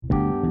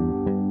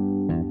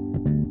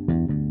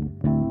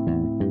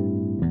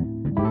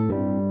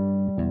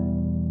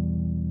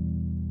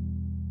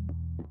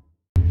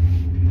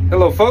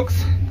Hello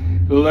folks,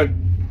 le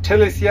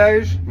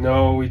télésiège,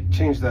 no, we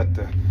changed that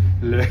to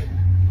le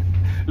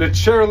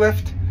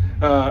chairlift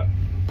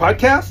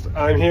podcast.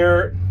 I'm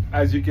here,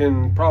 as you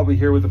can probably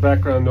hear with the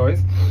background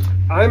noise.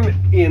 I'm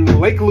in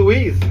Lake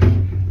Louise,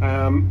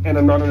 and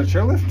I'm not on a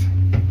chairlift,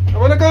 I'm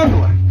on a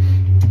gondola.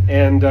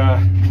 And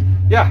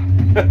yeah,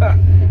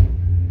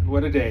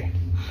 what a day.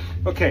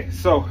 Okay,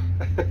 so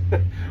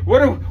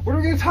what are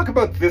we going to talk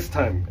about this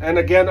time? And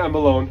again, I'm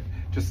alone,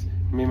 just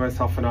me,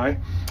 myself, and I.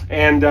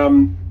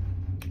 And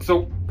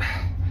so,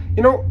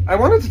 you know, I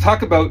wanted to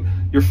talk about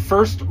your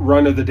first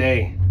run of the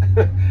day.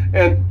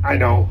 And I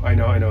know,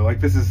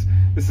 like this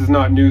is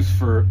not news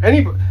for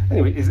anybody.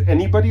 Anyway, is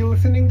anybody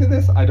listening to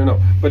this? I don't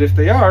know. But if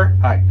they are,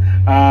 hi.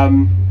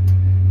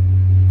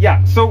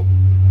 Yeah, so,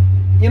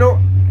 you know,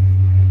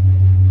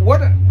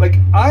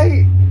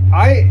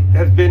 I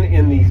have been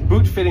in the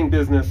boot fitting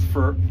business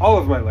for all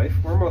of my life,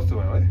 or most of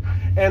my life.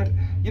 And,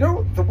 you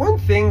know, the one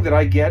thing that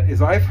I get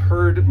is I've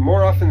heard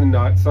more often than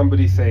not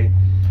somebody say,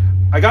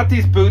 I got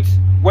these boots,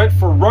 went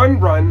for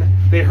run,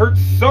 they hurt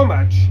so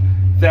much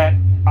that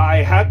I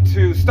had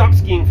to stop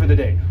skiing for the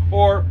day.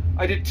 Or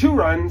I did 2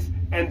 runs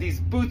and these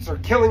boots are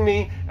killing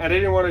me and I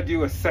didn't want to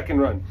do a second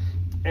run.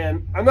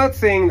 And I'm not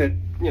saying that,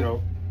 you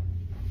know,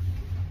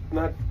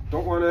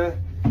 don't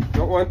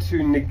want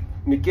to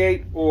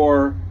negate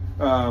or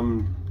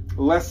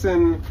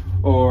lessen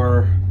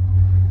or,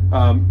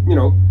 you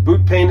know,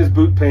 boot pain is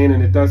boot pain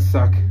and it does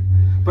suck.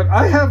 But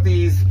I have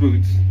these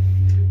boots,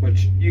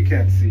 which you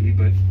can't see,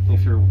 but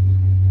if you're,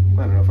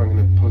 I don't know if I'm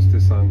going to post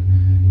this on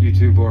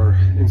YouTube or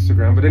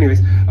Instagram, but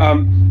anyways,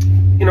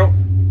 you know,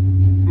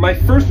 my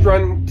first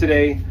run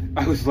today,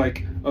 I was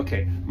like,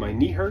 okay, my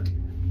knee hurt,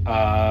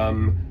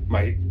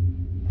 my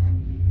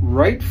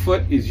right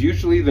foot is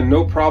usually the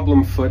no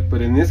problem foot,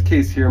 but in this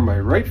case here,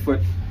 my right foot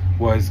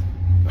was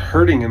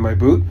hurting in my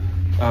boot.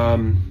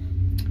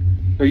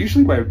 Anyways,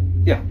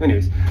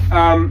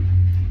 and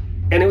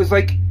it was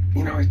like,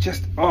 you know, it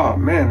just, oh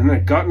man, and I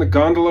got in the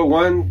gondola,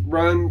 1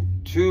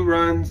 run, 2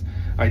 runs,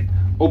 I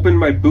opened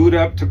my boot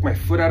up, took my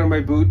foot out of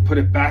my boot, put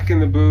it back in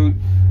the boot,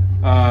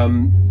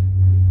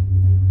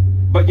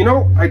 but you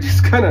know, I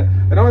just kind of,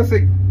 I don't want to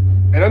say,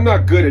 and I'm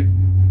not good at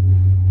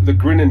the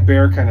grin and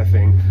bear kind of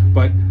thing,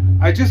 but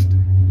I just,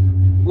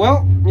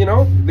 well, you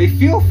know, they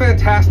feel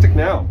fantastic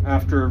now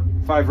after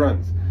 5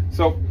 runs.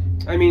 So,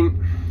 I mean,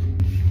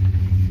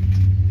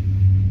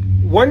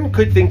 one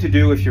good thing to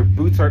do if your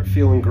boots aren't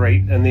feeling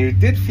great, and they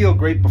did feel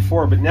great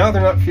before, but now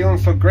they're not feeling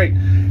so great.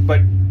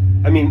 But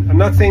I mean, I'm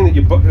not saying that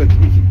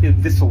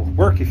this will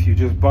work if you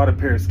just bought a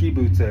pair of ski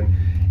boots and,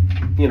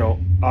 you know,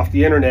 off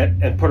the internet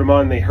and put them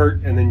on, they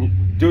hurt, and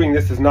then doing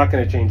this is not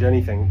going to change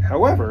anything.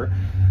 However,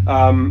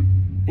 at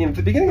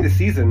the beginning of the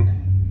season,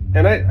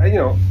 and I you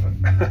know,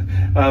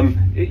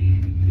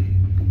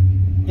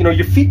 you know,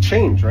 your feet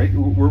change, right?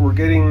 We're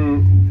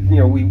getting, you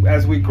know,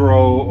 as we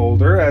grow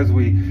older, as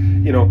we,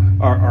 you know,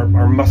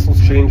 our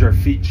muscles change, our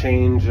feet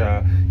change.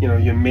 You know,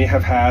 you may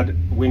have had,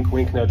 wink,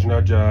 wink, nudge,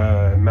 nudge,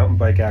 a mountain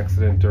bike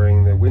accident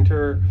during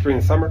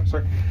the summer,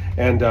 sorry,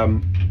 and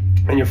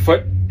your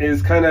foot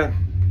is kind of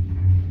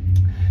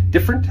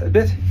different a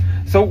bit.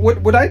 So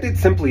what I did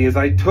simply is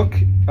I took,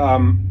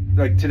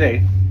 like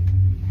today,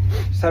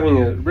 just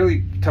having a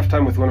really tough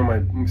time with one of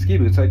my ski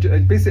boots. I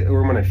basically,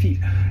 or one of my feet.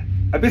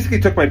 I basically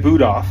took my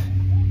boot off,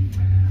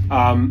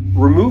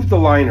 removed the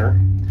liner,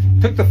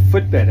 took the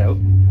footbed out,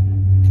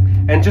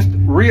 and just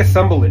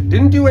reassembled it.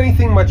 Didn't do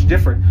anything much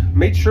different.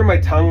 Made sure my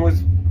tongue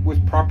was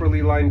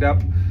properly lined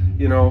up,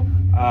 you know.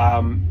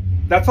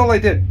 That's all I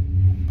did.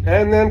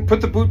 And then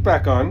put the boot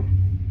back on,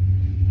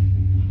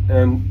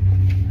 and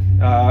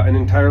an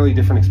entirely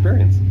different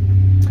experience.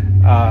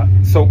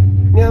 So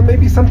yeah,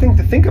 maybe something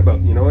to think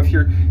about. You know, if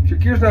your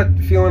gear's not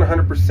feeling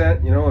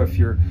 100%, you know, if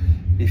you're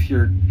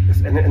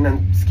and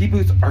then ski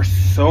boots are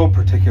so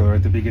particular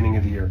at the beginning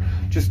of the year.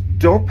 Just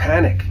don't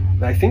panic.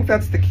 I think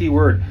that's the key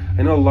word.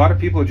 I know a lot of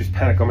people just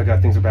panic. Oh my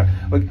God, things are bad.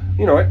 Like,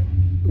 you know what?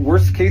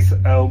 Worst case,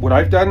 what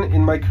I've done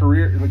in my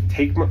career, like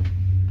take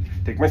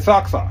my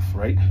socks off,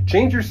 right?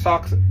 Change your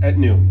socks at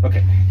noon.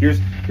 Okay, here's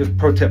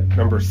pro tip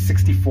number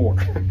 64.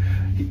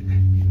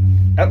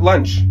 At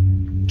lunch,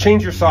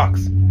 change your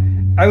socks.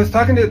 I was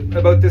talking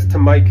about this to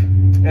Mike,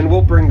 and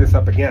we'll bring this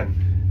up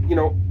again. You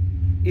know,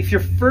 if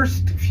your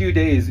first few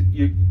days,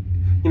 you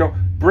know,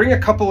 bring a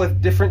couple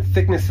of different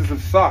thicknesses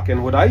of sock.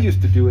 And what I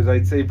used to do is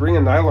I'd say bring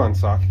a nylon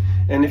sock.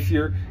 And if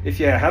you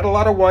had a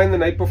lot of wine the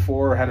night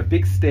before, had a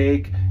big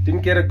steak,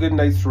 didn't get a good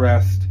night's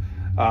rest,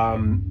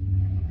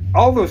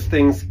 all those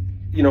things,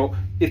 you know,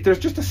 if there's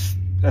just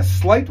a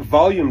slight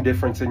volume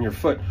difference in your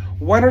foot,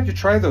 why don't you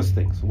try those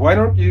things? Why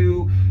don't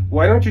you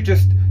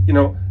just, you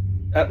know,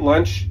 at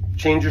lunch,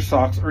 change your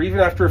socks, or even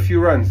after a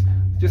few runs,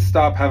 just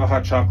stop, have a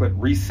hot chocolate,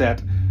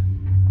 reset,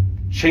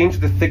 change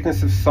the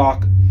thickness of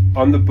sock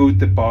on the boot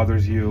that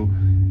bothers you,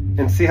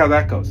 and see how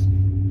that goes.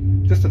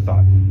 Just a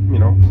thought, you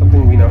know,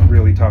 something we not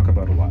really talk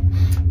about a lot,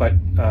 but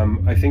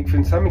I think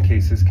in some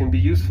cases can be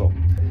useful.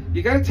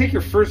 You got to take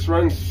your first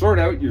run, sort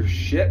out your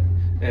shit,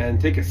 and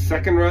take a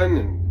second run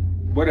and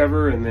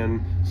whatever, and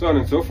then so on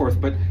and so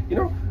forth. But you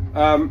know,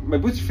 my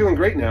boots are feeling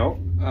great now,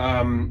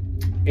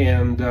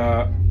 and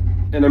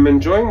I'm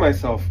enjoying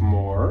myself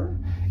more,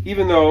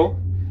 even though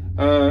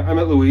I'm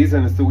at Louise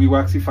and it's the Wee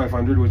Waxy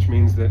 500, which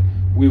means that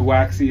Wee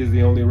Waxy is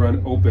the only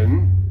run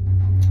open,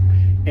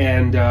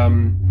 and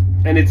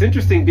it's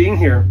interesting being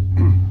here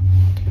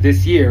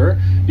this year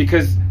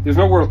because there's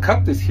no World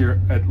Cup this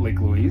year at Lake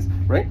Louise,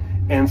 right?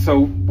 And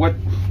so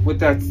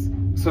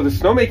so the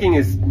snowmaking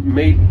is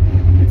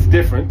it's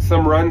different.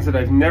 Some runs that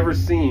I've never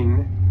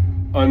seen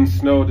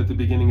unsnowed at the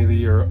beginning of the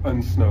year,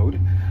 unsnowed.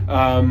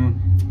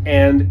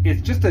 And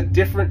it's just a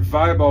different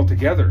vibe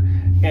altogether.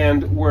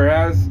 And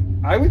whereas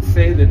I would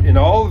say that in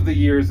all of the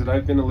years that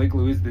I've been to Lake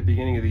Louise at the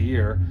beginning of the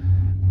year,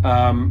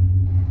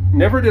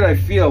 never did I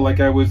feel like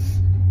I was,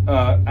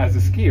 as a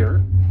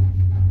skier,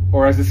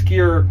 or as a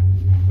skier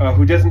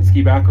who doesn't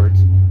ski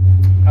backwards,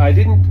 I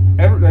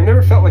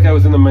never felt like I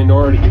was in the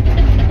minority.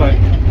 But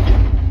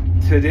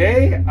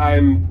today,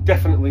 I'm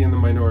definitely in the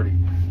minority.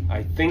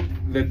 I think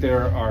that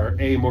there are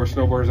more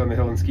snowboarders on the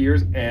hill than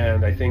skiers,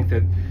 and I think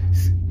that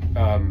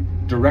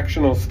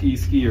directional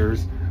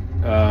skiers,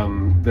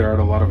 there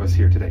aren't a lot of us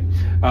here today.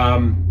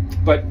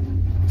 But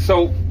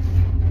so,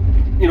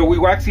 Wee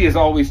Waxy is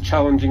always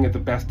challenging at the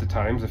best of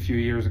times.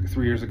 3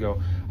 years ago,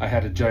 I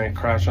had a giant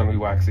crash on Wee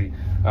Waxy.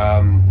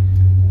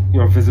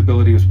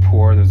 Visibility was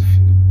poor. There's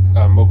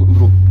a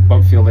little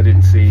bump field I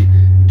didn't see,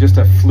 just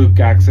a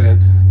fluke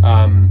accident.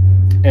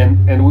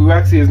 And Wee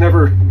Waxy has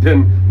never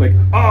been like,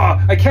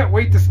 I can't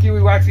wait to ski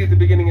Wee Waxy at the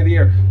beginning of the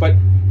year. But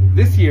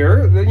this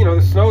year,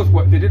 the snow is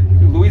what they did.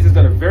 Louise has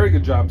done a very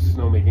good job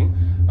snowmaking.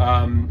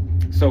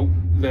 So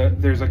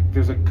there's a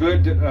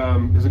good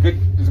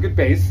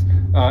base.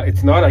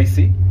 It's not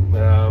icy,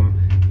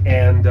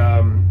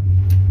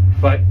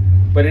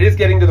 but it is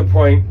getting to the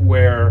point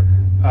where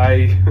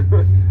I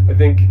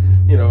think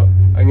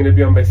I'm going to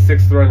be on my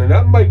 6th run, and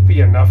that might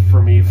be enough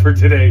for me for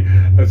today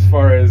as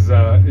far as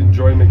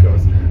enjoyment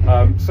goes.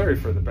 Sorry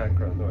for the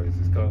background noise;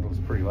 this gondola is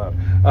pretty loud.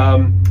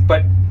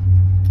 But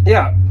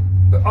yeah,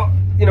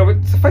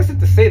 but suffice it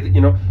to say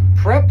that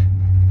prep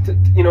to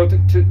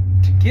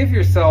give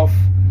yourself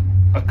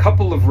a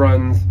couple of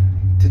runs,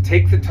 to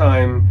take the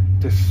time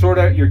to sort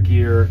out your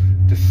gear,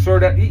 to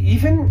sort out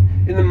even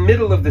in the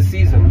middle of the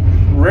season.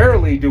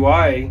 Rarely do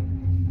I,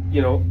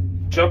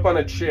 jump on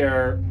a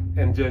chair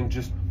and then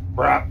just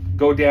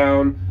go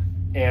down,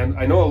 and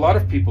I know a lot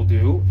of people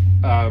do.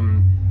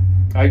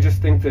 I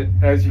just think that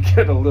as you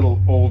get a little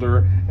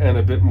older and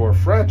a bit more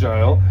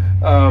fragile,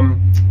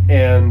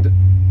 and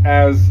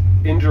as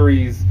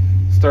injuries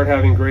start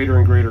having greater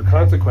and greater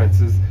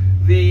consequences,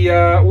 the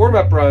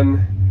warm-up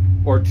run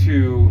or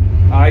two,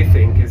 I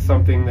think, is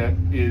something that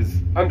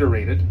is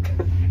underrated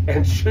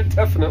and should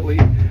definitely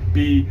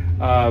be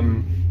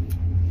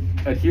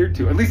adhered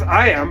to. At least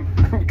I am,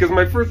 because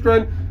my first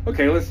run,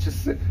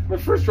 my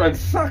first run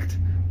sucked.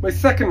 My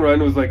second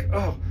run was like,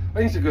 I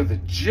need to go to the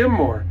gym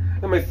more.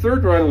 And my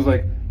third run was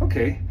like,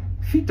 okay,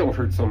 feet don't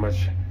hurt so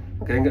much.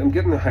 Okay, I'm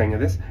getting the hang of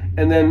this.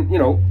 And then,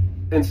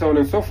 and so on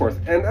and so forth.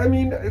 And I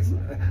mean,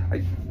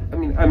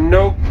 I'm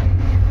no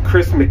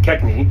Chris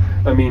McKechnie.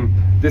 I mean,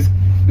 this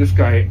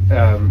guy,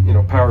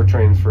 power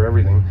trains for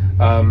everything.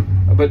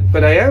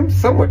 But I am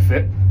somewhat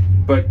fit.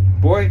 But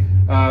boy,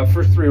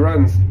 first 3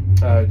 runs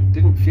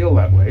didn't feel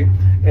that way.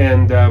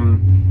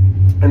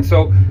 And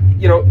so,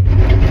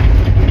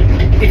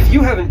 if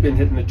you haven't been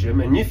hitting the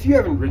gym, and if you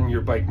haven't ridden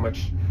your bike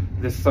much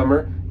this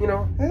summer,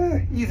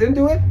 ease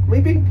into it,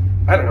 maybe.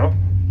 I don't know.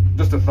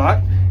 Just a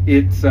thought.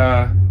 It's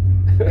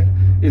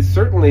it's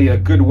certainly a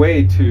good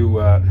way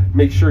to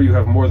make sure you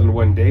have more than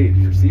one day to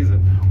your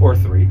season, or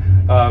 3.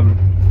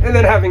 And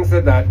then having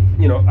said that,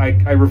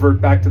 I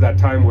revert back to that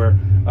time where,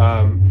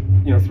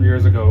 3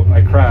 years ago,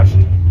 I crashed.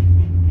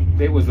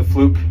 It was a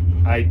fluke.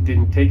 I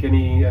didn't take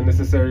any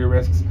unnecessary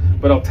risks.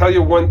 But I'll tell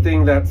you one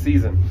thing that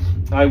season.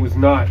 I was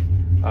not,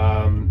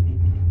 I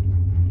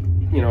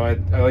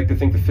like to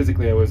think that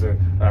physically I was a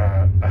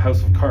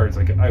house of cards.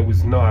 Like, I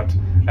was not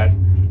at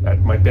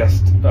my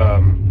best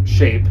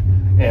shape,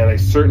 and I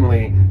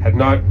certainly had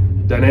not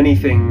done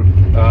anything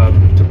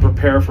to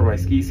prepare for my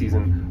ski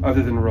season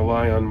other than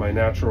rely on my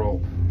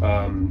natural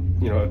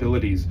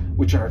abilities,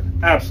 which are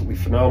absolutely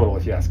phenomenal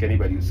if you ask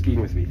anybody who's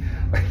skiing with me.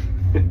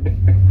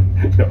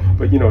 No,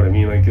 but you know what I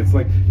mean. Like, it's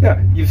like,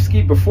 yeah, you've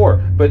skied before,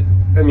 but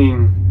I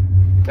mean,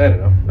 I don't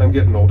know. I'm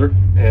getting older,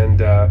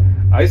 and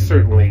I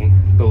certainly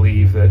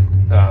believe that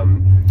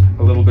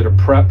a little bit of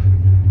prep,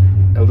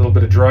 a little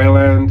bit of dry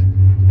land,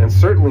 and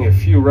certainly a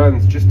few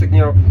runs just to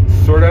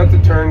sort out the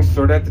turns,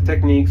 sort out the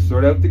techniques,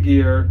 sort out the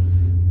gear.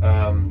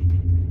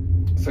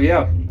 So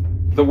yeah,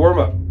 the warm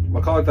up.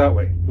 I'll call it that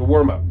way. The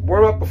warm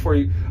up before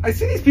you. I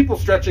see these people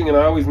stretching, and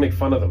I always make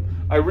fun of them.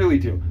 I really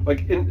do.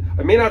 Like,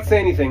 I may not say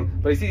anything,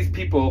 but I see these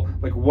people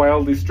like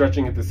wildly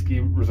stretching at the ski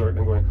resort, and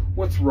I'm going,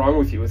 "What's wrong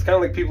with you?" It's kind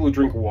of like people who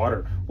drink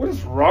water. What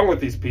is wrong with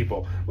these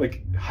people?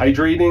 Like,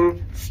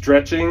 hydrating,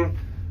 stretching.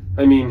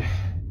 I mean,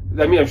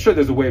 I'm sure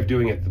there's a way of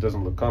doing it that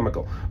doesn't look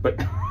comical, but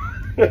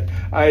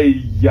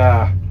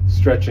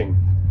stretching.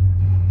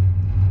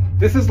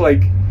 This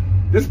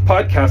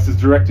podcast is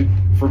directed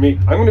for me.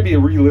 I'm going to be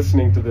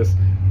re-listening to this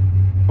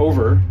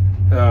over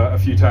a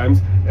few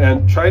times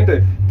and trying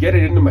to get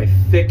it into my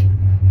thick,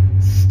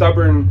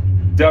 stubborn,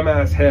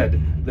 dumbass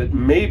head that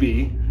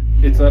maybe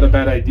it's not a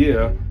bad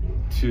idea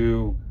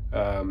to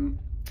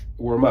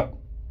warm up,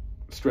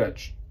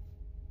 stretch,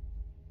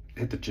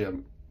 hit the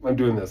gym. I'm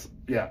doing this,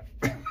 yeah.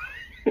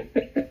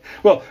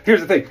 Well, here's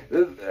the thing.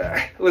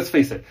 Let's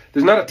face it.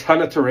 There's not a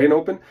ton of terrain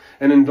open,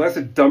 and unless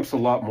it dumps a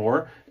lot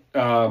more,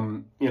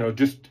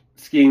 just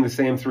skiing the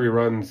same 3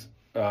 runs,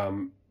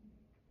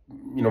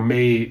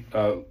 may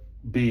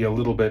be a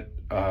little bit,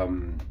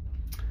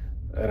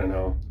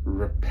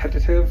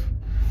 repetitive,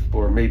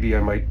 or maybe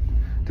I might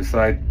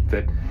decide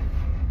that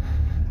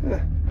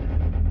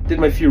did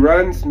my few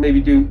runs, maybe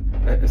do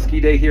a ski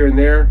day here and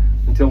there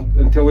until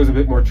there's a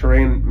bit more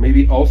terrain.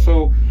 Maybe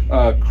also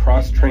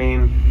cross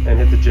train and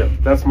hit the gym.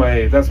 That's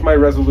my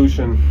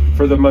resolution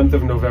for the month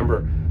of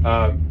November.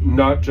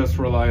 Not just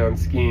rely on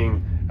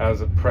skiing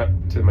as a prep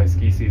to my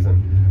ski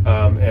season.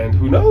 And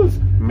who knows?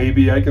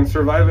 Maybe I can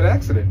survive an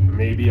accident.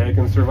 Maybe I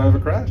can survive a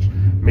crash.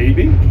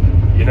 Maybe.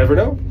 You never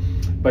know.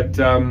 But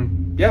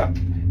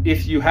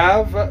if you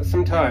have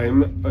some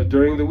time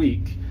during the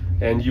week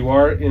and you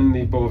are in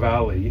the Bow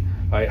Valley,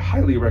 I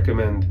highly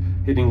recommend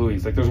hitting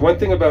Louise. Like, there's one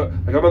thing about,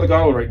 like, I'm on the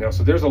gondola right now,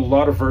 so there's a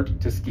lot of vert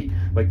to ski.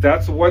 Like,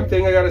 that's one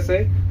thing I gotta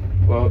say.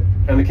 Well,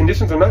 and the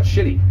conditions are not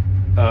shitty.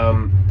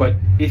 But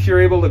if you're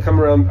able to come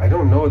around, I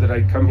don't know that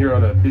I'd come here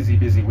on a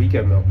busy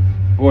weekend though.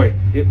 Boy,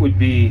 it would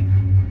be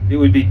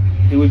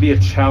a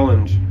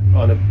challenge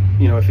on a,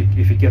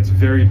 if it gets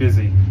very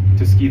busy,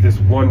 to ski this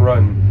one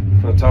run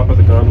from the top of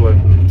the gondola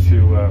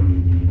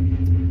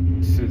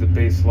to the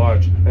base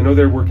lodge. I know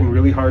they're working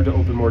really hard to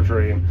open more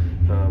terrain.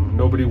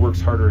 Nobody works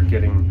harder at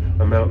getting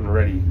a mountain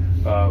ready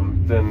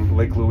than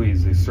Lake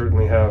Louise. They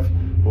certainly have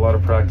a lot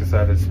of practice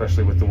at it,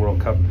 especially with the World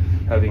Cup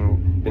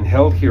having been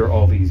held here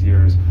all these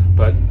years.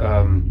 But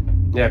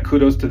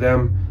kudos to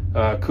them.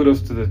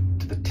 Kudos to the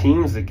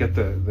teams that get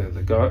the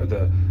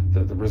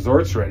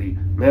resorts ready.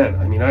 Man,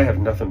 I mean, I have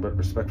nothing but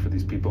respect for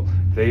these people.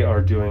 They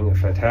are doing a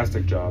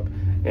fantastic job.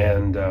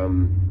 And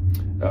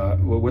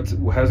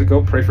how's it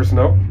go? Pray for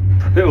snow.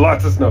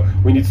 Lots of snow.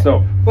 We need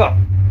snow. Well,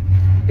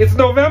 it's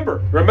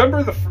November.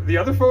 Remember the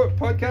other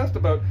podcast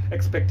about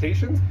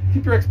expectations?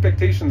 Keep your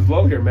expectations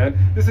low here, man.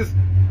 This is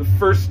the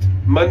first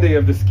Monday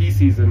of the ski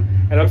season,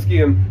 and I'm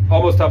skiing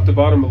almost top to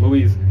bottom of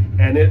Louise,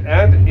 and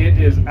it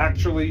is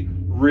actually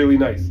really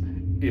nice.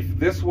 If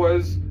this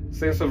was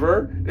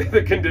Saint-Sauveur,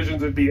 the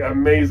conditions would be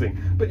amazing.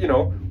 But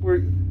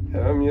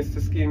I'm used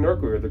to skiing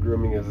Norco, where the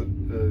grooming is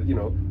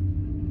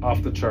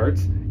off the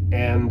charts,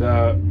 and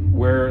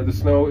where the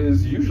snow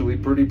is usually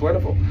pretty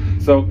plentiful.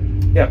 So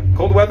yeah,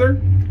 cold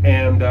weather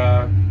and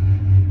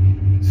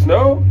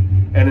snow,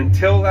 and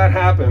until that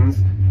happens,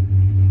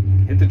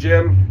 hit the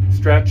gym,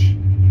 stretch,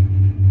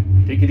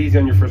 take it easy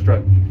on your first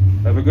run.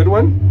 Have a good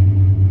one.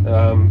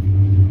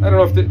 I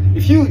don't know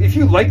if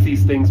you like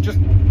these things, just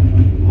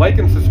like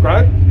and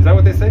subscribe. Is that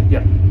what they say?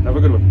 Yeah. Have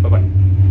a good one. Bye-bye.